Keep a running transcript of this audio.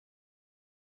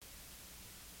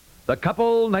The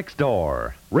Couple Next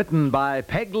Door, written by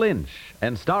Peg Lynch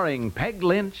and starring Peg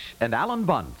Lynch and Alan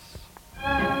Bunce.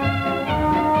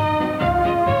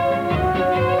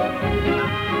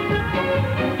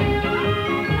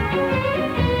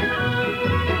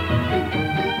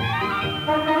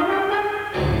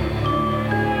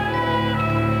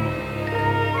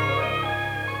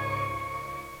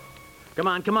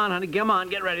 Come on, honey, come on,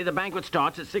 get ready. The banquet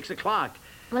starts at 6 o'clock.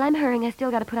 Well, I'm hurrying. I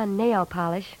still got to put on nail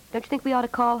polish. Don't you think we ought to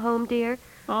call home, dear?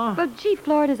 Oh. Well, gee,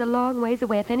 Florida's a long ways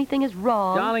away. If anything is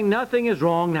wrong... Darling, nothing is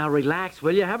wrong. Now relax,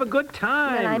 will you? Have a good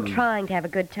time. Well, I'm trying to have a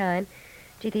good time.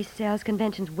 Gee, these sales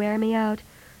conventions wear me out.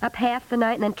 Up half the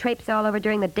night and then traipse all over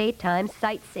during the daytime,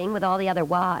 sightseeing with all the other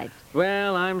wives.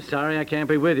 Well, I'm sorry I can't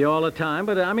be with you all the time,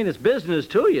 but, it's business,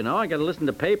 too, you know. I got to listen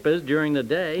to papers during the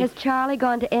day. Has Charlie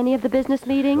gone to any of the business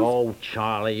meetings? Oh,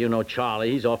 Charlie. You know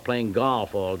Charlie. He's off playing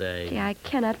golf all day. Gee, I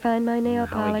cannot find my nail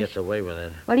How polish. he gets away with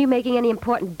it. Well, are you making any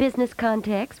important business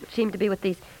contacts, which seem to be what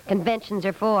these conventions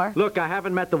are for? Look, I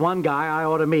haven't met the one guy I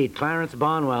ought to meet, Clarence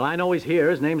Bonwell. I know he's here.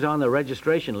 His name's on the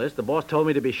registration list. The boss told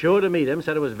me to be sure to meet him,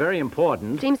 said it was very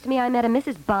important. Seems to me I met a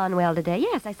Mrs. Bonwell today.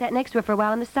 Yes, I sat next to her for a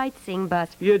while on the sightseeing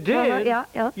bus. You did? Yeah.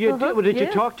 You did? Well, did you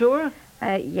talk to her?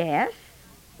 Yes.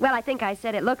 Well, I think I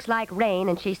said it looks like rain,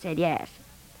 and she said yes.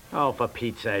 Oh, for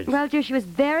Pete's sake. Well, dear, she was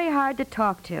very hard to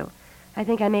talk to. I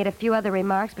think I made a few other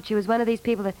remarks, but she was one of these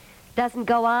people that doesn't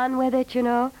go on with it, you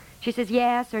know. She says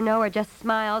yes or no or just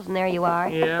smiles, and there you are.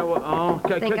 Yeah, well,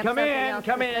 come in.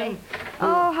 Come in.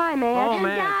 Oh, hi, Madge. Oh,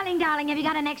 Madge. Darling, have you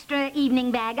got an extra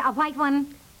evening bag? A white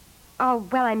one? Oh,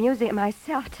 well, I'm using it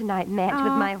myself tonight, Madge,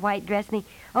 with my white dress.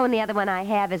 And the other one I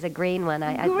have is a green one.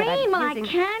 Green? Well, I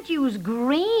can't use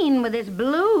green with this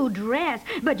blue dress,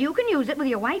 but you can use it with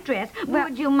your white dress. Well,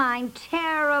 would you mind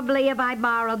terribly if I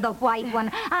borrowed the white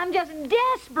one? I'm just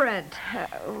desperate.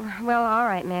 Well, all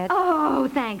right, Madge. Oh,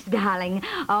 thanks, darling.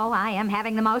 Oh, I am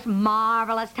having the most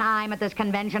marvelous time at this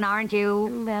convention, aren't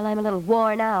you? Well, I'm a little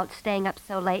worn out staying up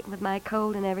so late with my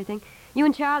cold and everything. You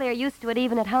and Charlie are used to it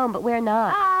even at home, but we're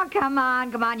not. Oh, come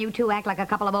on. You two act like a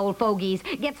couple of old fogies.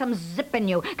 Get some zip in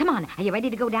you. Come on, are you ready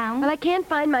to go down? Well, I can't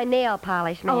find my nail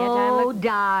polish, Madge. Oh,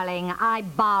 darling, I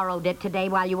borrowed it today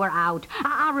while you were out.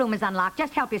 Our room is unlocked.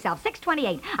 Just help yourself.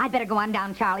 628. I'd better go on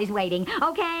down. Charlie's waiting.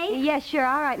 Okay? Yes, sure.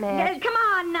 All right, Madge. Come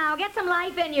on now. Get some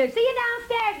life in you. See you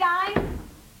downstairs, guys.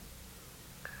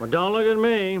 Well, don't look at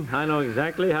me. I know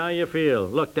exactly how you feel.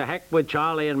 Look, to heck with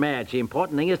Charlie and Madge. The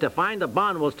important thing is to find the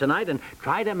Bonwells tonight and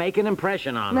try to make an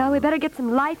impression on them. Well, we better get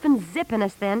some life and zip in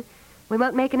us then. We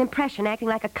won't make an impression acting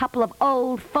like a couple of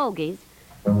old fogies.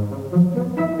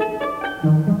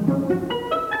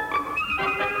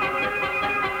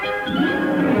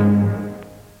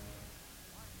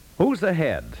 Who's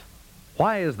ahead?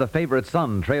 Why is the favorite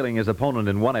son trailing his opponent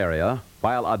in one area,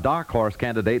 while a dark horse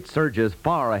candidate surges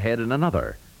far ahead in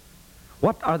another?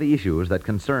 What are the issues that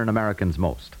concern Americans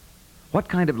most? What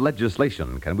kind of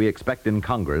legislation can we expect in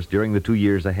Congress during the 2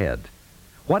 years ahead?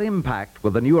 What impact will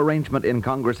the new arrangement in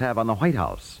Congress have on the White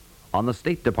House, on the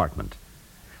State Department?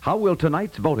 How will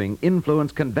tonight's voting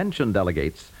influence convention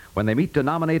delegates when they meet to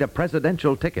nominate a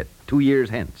presidential ticket 2 years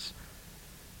hence?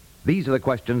 These are the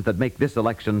questions that make this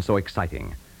election so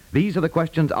exciting. These are the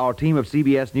questions our team of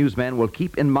CBS newsmen will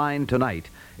keep in mind tonight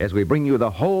as we bring you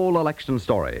the whole election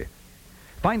story.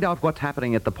 Find out what's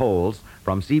happening at the polls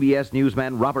from CBS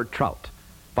newsman Robert Trout.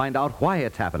 Find out why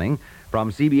it's happening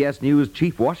from CBS News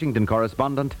chief Washington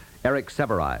correspondent Eric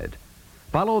Severide.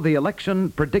 Follow the election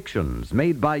predictions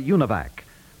made by UNIVAC,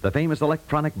 the famous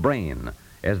electronic brain,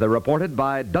 as they're reported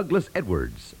by Douglas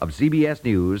Edwards of CBS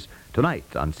News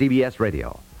tonight on CBS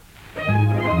Radio.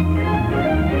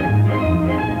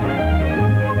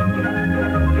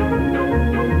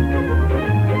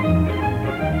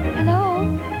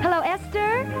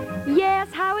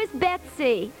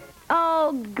 Betsy.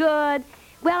 Oh, good.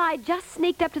 Well, I just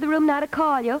sneaked up to the room now to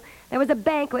call you. There was a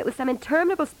banquet with some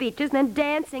interminable speeches and then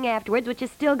dancing afterwards, which is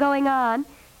still going on.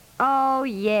 Oh,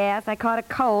 yes, I caught a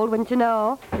cold, wouldn't you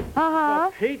know?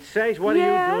 For Pete's sakes, what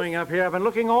are you doing up here? I've been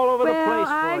looking all over the place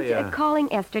for you. I'm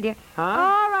calling Esther, dear. Huh?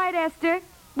 All right, Esther.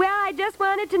 Well, I just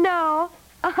wanted to know.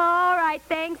 All right,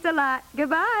 thanks a lot.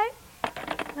 Goodbye.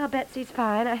 Well, Betsy's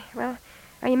fine.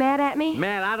 Are you mad at me?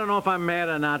 Mad? I don't know if I'm mad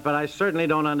or not, but I certainly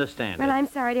don't understand Well, it. I'm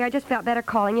sorry, dear. I just felt better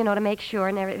calling, to make sure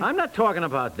and everything. I'm not talking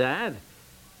about that.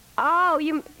 Oh,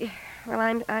 Well,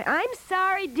 I'm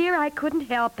sorry, dear. I couldn't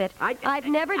help it. I've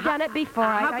never done it before.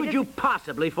 How could you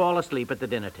possibly fall asleep at the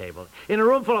dinner table? In a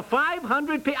room full of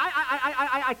 500 people?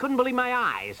 I couldn't believe my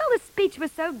eyes. Well, the speech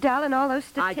was so dull and all those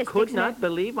I statistics. could not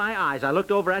believe my eyes. I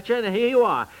looked over at you, and here you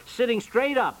are, sitting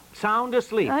straight up, sound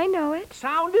asleep. I know it.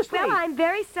 Sound asleep. Well, I'm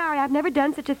very sorry. I've never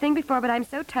done such a thing before, but I'm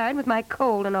so tired with my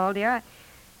cold and all, dear.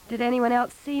 Did anyone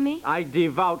else see me? I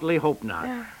devoutly hope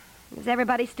not. Is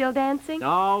everybody still dancing?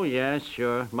 Oh, yes,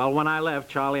 sure. Well, when I left,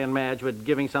 Charlie and Madge were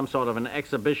giving some sort of an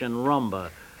exhibition rumba.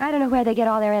 I don't know where they get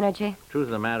all their energy. Truth of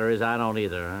the matter is, I don't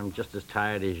either. I'm just as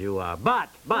tired as you are. But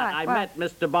I What? met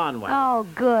Mr. Bonwell. Oh,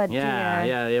 good, Yeah,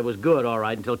 dear. yeah, it was good, all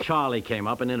right, until Charlie came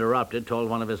up and interrupted, told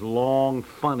one of his long,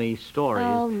 funny stories.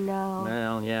 Oh, no.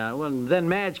 Well, yeah. Well, then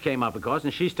Madge came up, of course,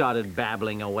 and she started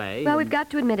babbling away. Well, we've got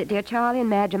to admit it, dear. Charlie and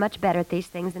Madge are much better at these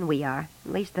things than we are.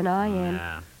 At least than I am.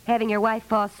 Yeah. Having your wife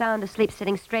fall sound asleep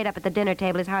sitting straight up at the dinner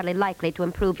table is hardly likely to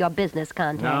improve your business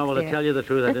contacts, No, well, to dear. tell you the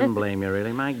truth, I didn't blame you,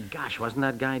 really. My gosh, wasn't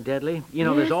that guy deadly? You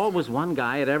know, there's Yes. always one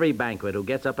guy at every banquet who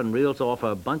gets up and reels off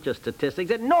a bunch of statistics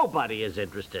that nobody is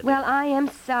interested in. Well, I am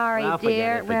sorry, Well,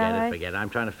 dear. forget it.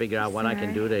 I'm trying to figure out what I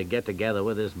can do to get together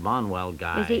with this Bonwell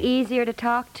guy. Is he easier to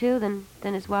talk to than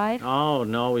his wife? Oh,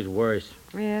 no, he's worse.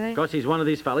 Really? Of course, he's one of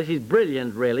these fellas. He's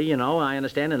brilliant, really, you know, I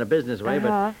understand in a business way,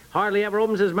 Uh-huh. but hardly ever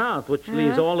opens his mouth, which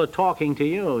leaves all the talking to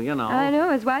you, you know. I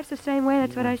know. His wife's the same way.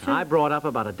 That's what I said. I brought up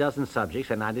about a dozen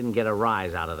subjects, and I didn't get a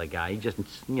rise out of the guy. He just,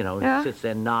 you know, Yeah. sits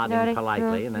there nodding Nodding,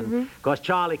 politely. yeah, And then, of course,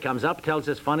 Charlie comes up, tells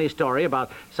this funny story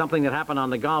about something that happened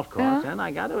on the golf course. Yeah. And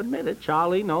I got to admit it,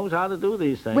 Charlie knows how to do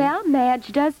these things. Well,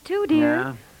 Madge does too, dear.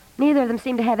 Yeah. Neither of them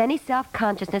seem to have any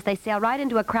self-consciousness. They sail right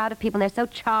into a crowd of people, and they're so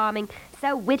charming,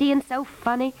 so witty, and so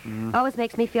funny. Always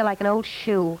makes me feel like an old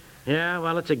shoe. Yeah,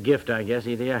 well, it's a gift, I guess.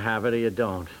 Either you have it or you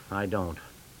don't. I don't.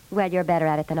 Well, you're better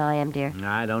at it than I am, dear.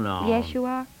 I don't know. Yes, you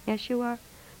are. Yes, you are.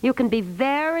 You can be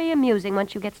very amusing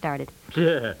once you get started.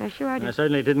 Yeah. Yes, you are, I dear.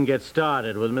 certainly didn't get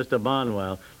started with Mr.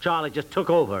 Bonwell. Charlie just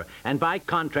took over. And by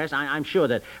contrast, I'm sure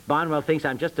that Bonwell thinks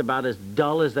I'm just about as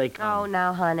dull as they come. Oh,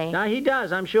 now, honey. Now, he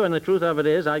does, I'm sure. And the truth of it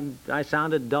is, I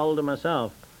sounded dull to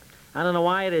myself. I don't know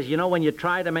why it is. You know, when you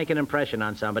try to make an impression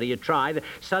on somebody, you try,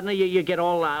 suddenly you get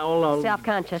all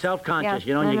Self-conscious. Self-conscious, Yeah,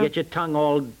 you know, and you uh-huh. get your tongue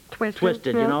all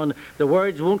twisted, yeah. you know, and the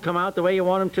words won't come out the way you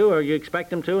want them to or you expect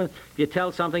them to, and if you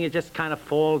tell something, it just kind of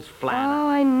falls flat. Oh,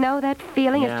 I know that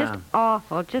feeling. Yeah. It's just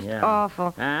awful. Just Yeah.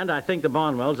 awful. And I think the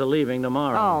Bonwells are leaving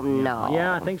tomorrow. Oh, no.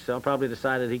 Yeah, I think so. Probably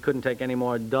decided he couldn't take any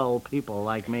more dull people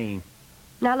like me.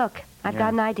 Now, look, I've Yeah.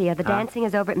 got an idea. The Huh? dancing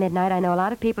is over at midnight. I know a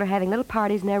lot of people are having little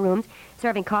parties in their rooms,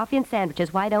 serving coffee and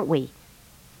sandwiches. Why don't we?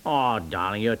 Oh,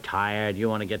 darling, you're tired. You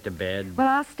want to get to bed. Well,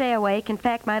 I'll stay awake. In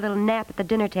fact, my little nap at the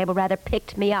dinner table rather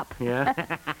picked me up. Yeah?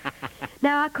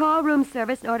 Now, I'll call room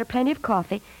service and order plenty of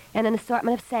coffee and an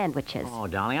assortment of sandwiches. Oh,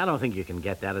 darling, I don't think you can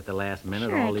get that at the last minute.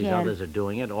 Sure All I these can. others are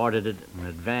doing it, ordered it in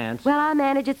advance. Well, I'll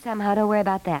manage it somehow. Don't worry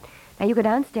about that. Now, you go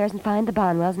downstairs and find the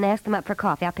Bonwells and ask them up for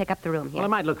coffee. I'll pick up the room here. Well, it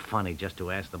might look funny just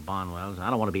to ask the Bonwells. I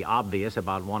don't want to be obvious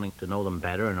about wanting to know them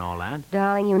better and all that.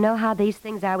 Darling, you know how these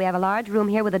things are. We have a large room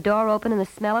here with the door open and the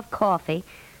smell of coffee.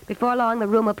 Before long, the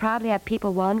room will probably have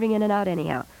people wandering in and out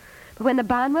anyhow. But when the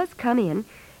Bonwells come in,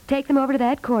 take them over to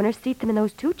that corner, seat them in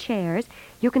those two chairs.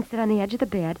 You can sit on the edge of the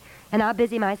bed, and I'll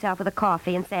busy myself with the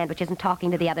coffee and sandwiches and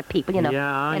talking to the other people, you know.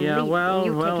 Yeah, and yeah, leave- well,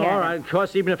 you take care all of them. right. Of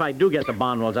course, even if I do get the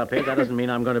Bonwells up here, that doesn't mean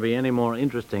I'm going to be any more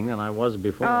interesting than I was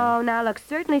before. Oh, now look,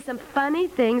 certainly some funny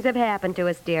things have happened to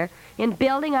us, dear. In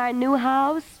building our new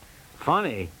house.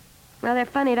 Funny? Well, they're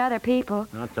funny to other people.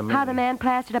 Not to me. How the man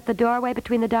plastered up the doorway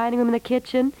between the dining room and the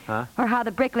kitchen. Huh? Or how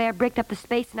the bricklayer bricked up the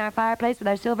space in our fireplace with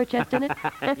our silver chest in it.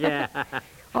 Yeah.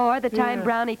 Or the time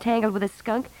Brownie tangled with a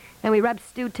skunk and we rubbed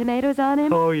stewed tomatoes on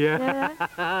him. Oh, yeah.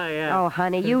 Yeah. Oh,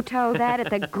 honey, you told that at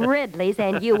the Gridleys,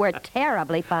 and you were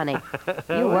terribly funny.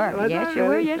 You were. Was Yes, I you were.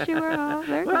 really? Yes, you were. Oh,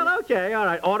 very funny. Well, okay, all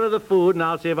right. Order the food, and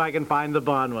I'll see if I can find the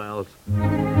Bonwells.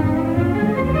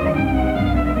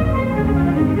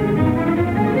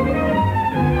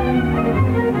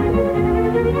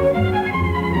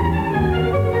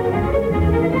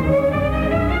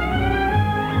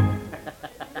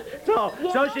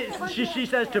 So she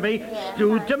says to me,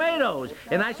 stewed tomatoes.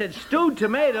 And I said, stewed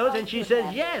tomatoes? And she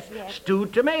says, yes,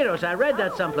 stewed tomatoes. I read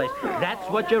that someplace. That's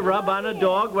what you rub on a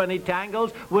dog when he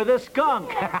tangles with a skunk.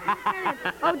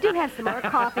 Oh, do have some more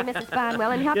coffee, Mrs.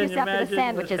 Bonwell, and help Can you yourself to the imagine?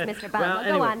 sandwiches, Mr. Bonwell. Well, Go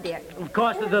anyway, on, dear. Of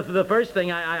course, the first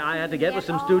thing I had to get was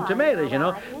some stewed tomatoes, you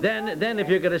know. Then if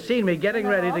you could have seen me getting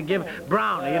ready to give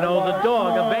Brownie, you know, the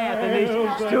dog, a bath in these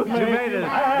stewed tomatoes,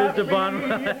 Mr.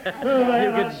 Bonwell,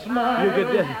 you could,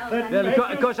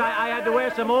 of because I had to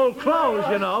wear some old clothes,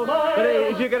 you know. But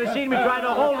if you're going to see me trying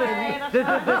to hold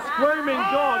the squirming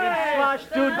dog and slosh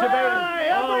stewed tomatoes. Hey,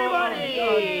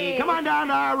 everybody! Come on down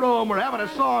to our room. We're having a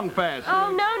song fest.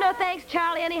 Oh, no, thanks,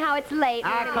 Charlie. Anyhow, it's late.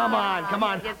 Come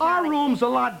on. Our room's a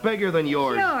lot bigger than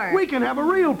yours. Sure. We can have a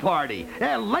real party.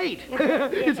 Late.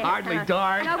 It's hardly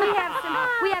dark. No,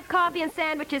 we have coffee and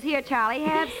sandwiches here, Charlie.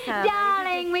 Have some.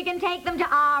 Darling, we can take them to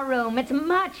our room. It's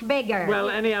much bigger. Well,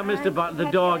 anyhow, Mr. the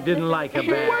dog didn't like a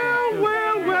bad.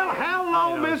 Well,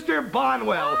 hello, Mr.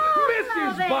 Bonwell.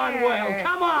 Mrs. there. Bonwell,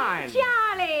 come on.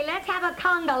 Charlie, let's have a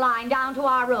conga line down to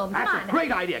our room. Come That's on. a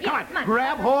great idea. Come Yeah, on.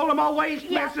 Grab hold of my waist,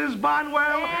 Yeah. Mrs.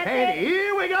 Bonwell, That's and it.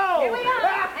 here we go. Here we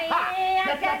go.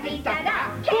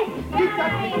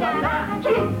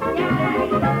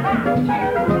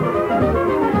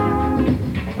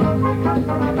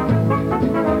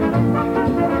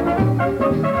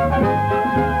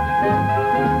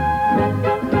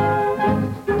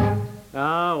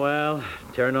 Oh, well,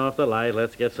 turn off the light.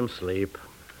 Let's get some sleep.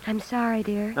 I'm sorry,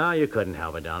 dear. Oh, you couldn't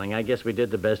help it, darling. I guess we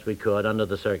did the best we could under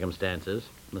the circumstances.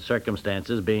 The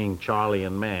circumstances being Charlie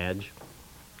and Madge.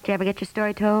 Did you ever get your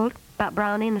story told about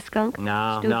Brownie and the skunk?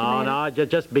 No, Stewed tomatoes? it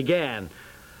just began.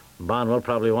 Bonwell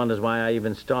probably wonders why I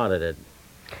even started it.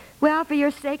 Well, for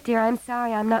your sake, dear, I'm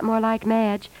sorry I'm not more like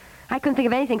Madge. I couldn't think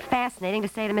of anything fascinating to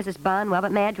say to Mrs. Bonwell,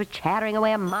 but Madge was chattering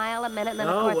away a mile a minute, and then,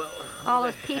 Oh, of course, well, all who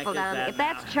those the heck people is down there. that If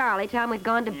that's now? Charlie, tell him we've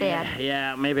gone to bed.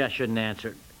 Yeah, maybe I shouldn't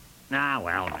answer.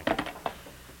 Well.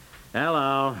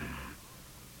 Hello.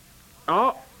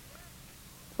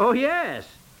 Oh, yes.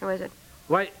 Who is it?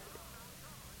 Why?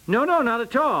 No, not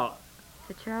at all.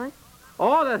 Is it Charlie?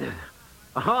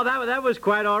 That was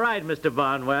quite all right, Mr.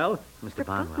 Bonwell. Mr.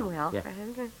 Bonwell. Yeah.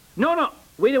 No,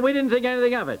 we didn't think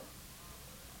anything of it.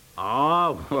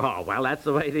 Oh, well, that's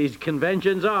the way these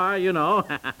conventions are, you know.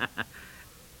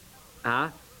 Huh?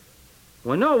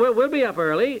 Well, no, we'll be up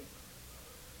early.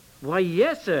 Why,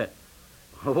 yes, sir.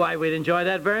 Why, we'd enjoy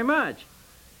that very much.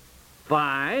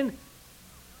 Fine.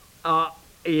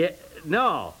 Yeah,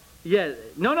 no. Yeah,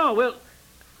 no, we'll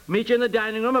meet you in the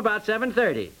dining room about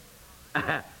 7:30.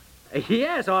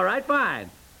 Yes, all right, fine.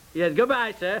 Yes,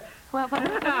 goodbye, sir. What What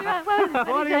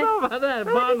do you know about that?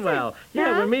 Bonwell.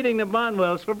 Yeah, we're meeting the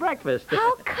Bonwells for breakfast.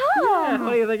 How come? Yeah,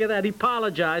 what do you think of that? He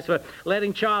apologized for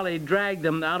letting Charlie drag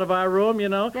them out of our room, you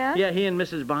know? Yeah? He and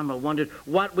Mrs. Bonwell wondered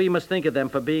what we must think of them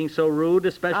for being so rude,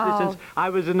 especially Oh. since I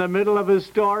was in the middle of his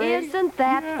story. Isn't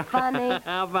that funny?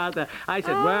 How about that? I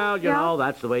said, Oh, well, you yeah. know,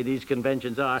 that's the way these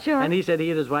conventions are. Sure. And he said he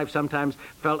and his wife sometimes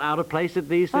felt out of place at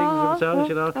these things themselves,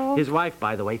 you know. oh. His wife,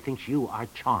 by the way, thinks you are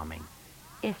charming.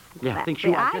 Isn't Yeah, that thinks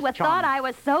you are I just would charming. thought I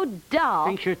was so dull.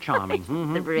 Thinks you're charming.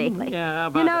 Mhm. Really? Yeah, how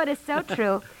about You know, that? it is so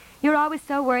true. You're always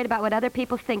so worried about what other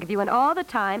people think of you, and all the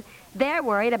time, they're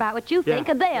worried about what you think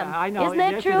of them. Yeah, I know. Isn't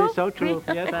that yes, true? It is so true.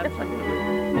 Yes,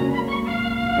 absolutely.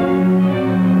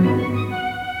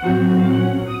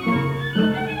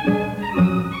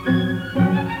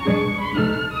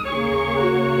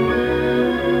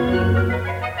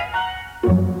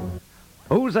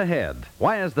 Who's ahead?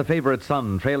 Why is the favorite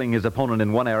son trailing his opponent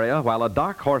in one area while a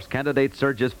dark horse candidate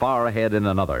surges far ahead in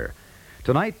another?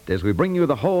 Tonight, as we bring you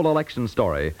the whole election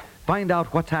story, find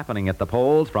out what's happening at the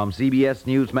polls from CBS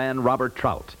newsman Robert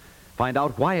Trout. Find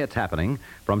out why it's happening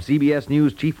from CBS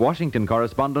News chief Washington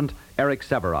correspondent Eric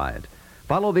Severide.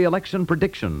 Follow the election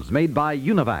predictions made by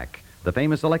Univac, the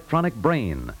famous electronic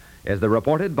brain, as they're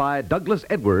reported by Douglas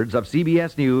Edwards of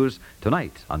CBS News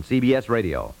tonight on CBS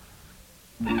Radio.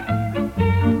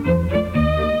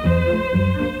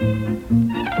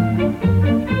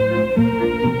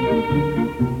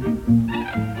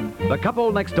 The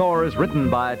Couple Next Door is written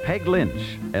by Peg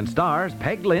Lynch and stars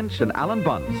Peg Lynch and Alan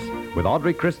Bunce with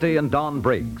Audrey Christie and Don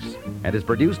Briggs and is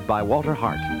produced by Walter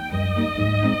Hart.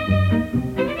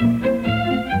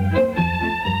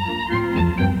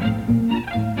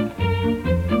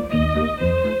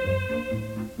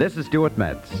 This is Stuart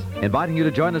Metz, inviting you to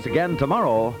join us again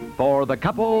tomorrow for The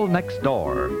Couple Next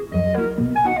Door.